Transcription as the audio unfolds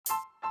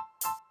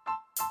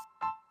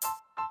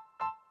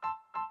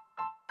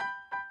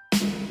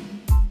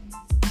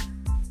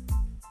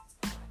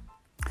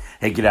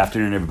Hey, good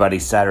afternoon, everybody.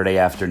 Saturday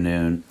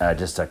afternoon.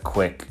 Just a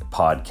quick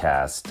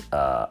podcast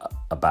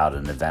about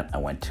an event I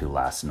went to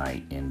last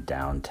night in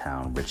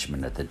downtown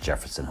Richmond at the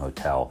Jefferson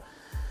Hotel.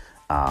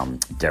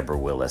 Deborah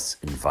Willis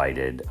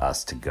invited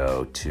us to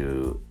go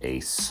to a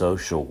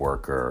social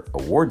worker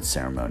award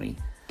ceremony,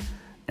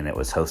 and it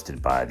was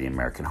hosted by the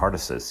American Heart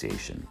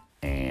Association.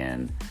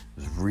 And it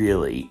was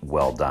really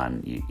well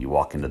done. You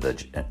walk into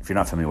if you're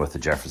not familiar with the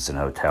Jefferson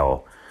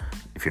Hotel,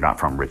 if you're not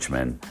from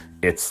Richmond,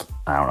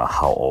 I don't know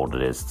how old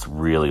it is. It's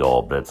really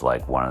old, but it's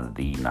like one of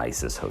the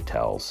nicest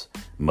hotels,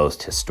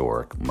 most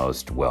historic,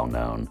 most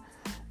well-known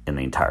in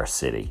the entire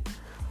city.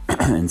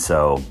 And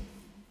so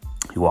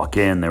you walk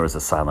in, there was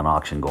a silent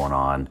auction going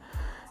on,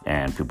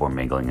 and people were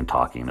mingling and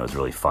talking. It was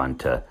really fun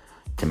to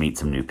meet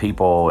some new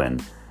people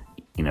and,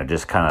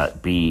 just kind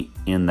of be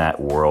in that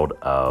world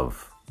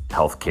of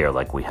healthcare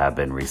like we have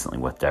been recently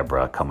with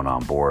Deborah coming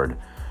on board.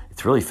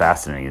 It's really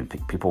fascinating.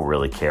 People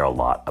really care a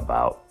lot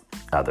about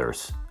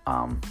others,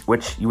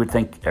 which you would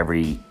think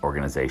every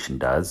organization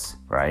does,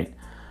 right?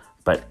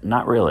 But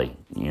not really.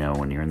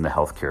 When you're in the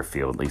healthcare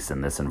field, at least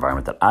in this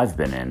environment that I've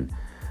been in,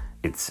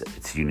 it's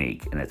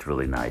unique and it's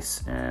really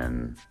nice,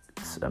 and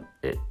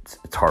it's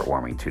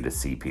heartwarming too to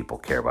see people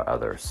care about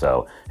others.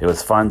 So it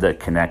was fun to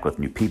connect with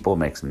new people,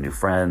 make some new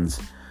friends,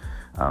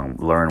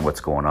 learn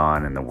what's going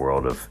on in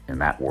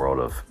that world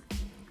of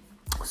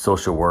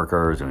social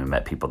workers, and we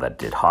met people that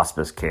did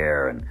hospice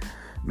care and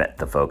met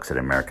the folks at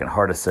American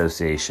Heart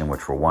Association,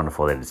 which were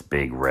wonderful. They had this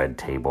big red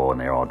table,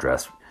 and they were all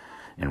dressed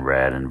in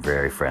red and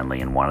very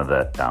friendly. And one of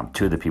the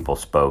two of the people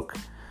spoke.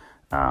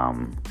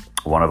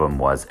 One of them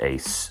was a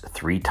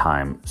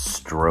 3-time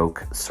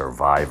stroke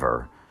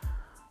survivor,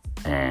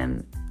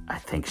 and I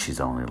think she's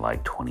only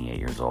like 28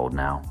 years old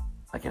now.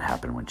 Like, it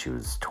happened when she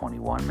was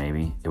 21,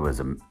 maybe. It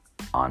was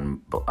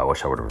I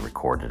wish I would have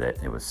recorded it.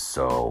 It was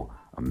so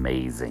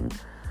amazing.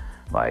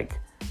 Like,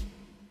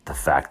 the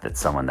fact that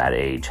someone that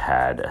age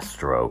had a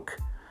stroke,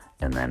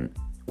 and then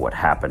what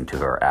happened to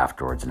her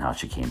afterwards, and how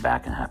she came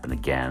back and happened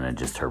again, and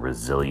just her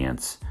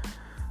resilience.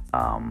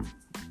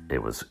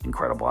 It was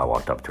incredible. I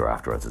walked up to her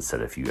afterwards and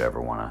said, if you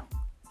ever want to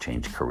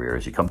change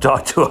careers, you come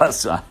talk to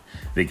us,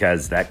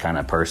 because that kind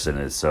of person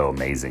is so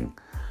amazing.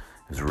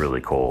 It was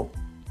really cool.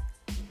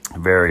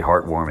 Very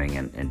heartwarming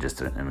and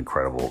just an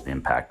incredible,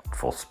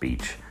 impactful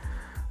speech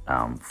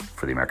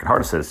for the American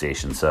Heart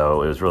Association.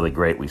 So it was really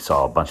great. We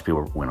saw a bunch of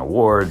people win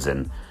awards,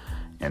 and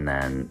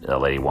then a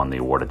lady won the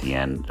award at the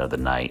end of the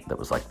night. That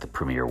was like the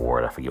premier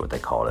award. I forget what they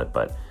called it,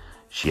 but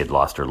she had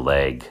lost her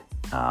leg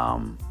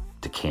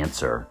to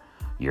cancer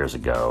years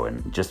ago,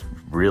 and just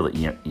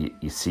really,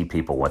 you see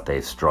people, what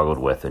they've struggled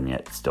with, and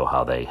yet still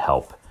how they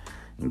help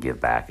and give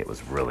back. It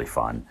was really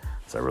fun.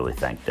 So I really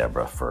thank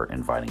Deborah for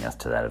inviting us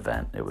to that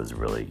event. It was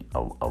really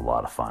a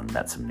lot of fun.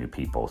 Met some new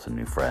people, some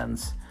new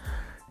friends,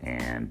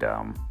 and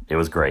it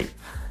was great.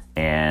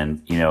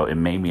 And it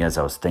made me, as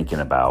I was thinking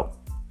about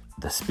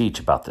the speech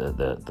about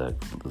the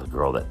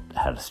girl that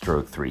had a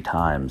stroke 3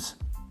 times,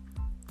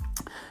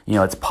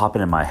 it's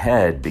popping in my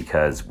head,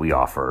 because we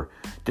offer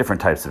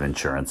different types of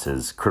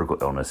insurances. Critical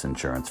illness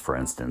insurance, for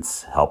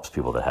instance, helps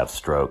people that have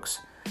strokes.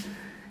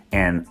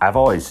 And I've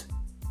always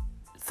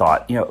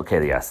thought,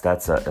 okay, yes,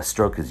 that's a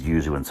stroke is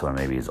usually when someone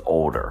maybe is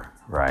older,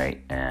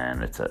 right?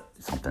 And it's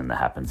something that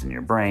happens in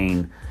your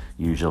brain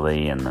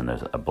usually, and then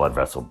there's a blood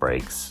vessel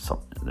breaks,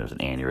 there's an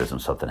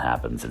aneurysm, something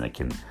happens, and it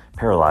can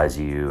paralyze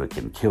you, it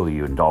can kill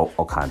you, and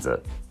all kinds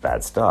of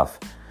bad stuff.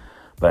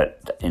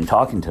 But in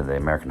talking to the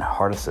American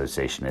Heart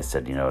Association, they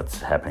said, it's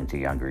happening to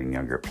younger and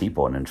younger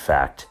people. And in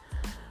fact,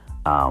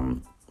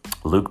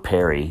 Luke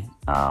Perry,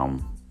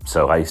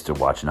 so I used to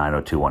watch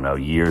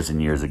 90210 years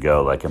and years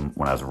ago, like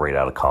when I was right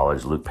out of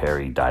college. Luke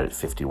Perry died at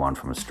 51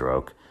 from a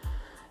stroke.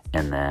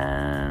 And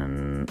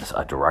then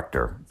a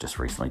director just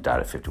recently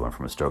died at 51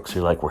 from a stroke. So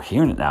you're like, we're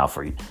hearing it now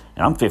and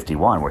I'm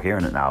 51, we're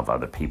hearing it now of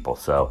other people.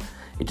 So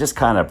it just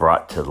kind of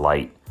brought to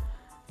light,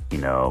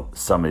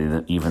 some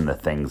of even the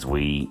things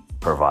we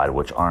provide,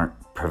 which aren't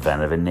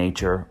preventive in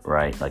nature,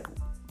 right? Like,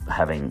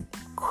 having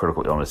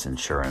critical illness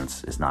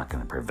insurance is not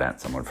going to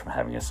prevent someone from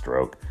having a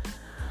stroke.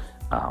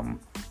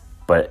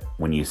 But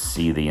when you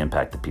see the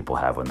impact that people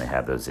have when they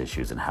have those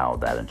issues and how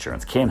that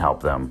insurance can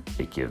help them,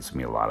 it gives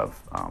me a lot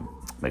of,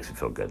 makes me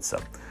feel good. So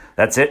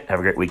that's it. Have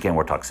a great weekend.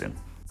 We'll talk soon.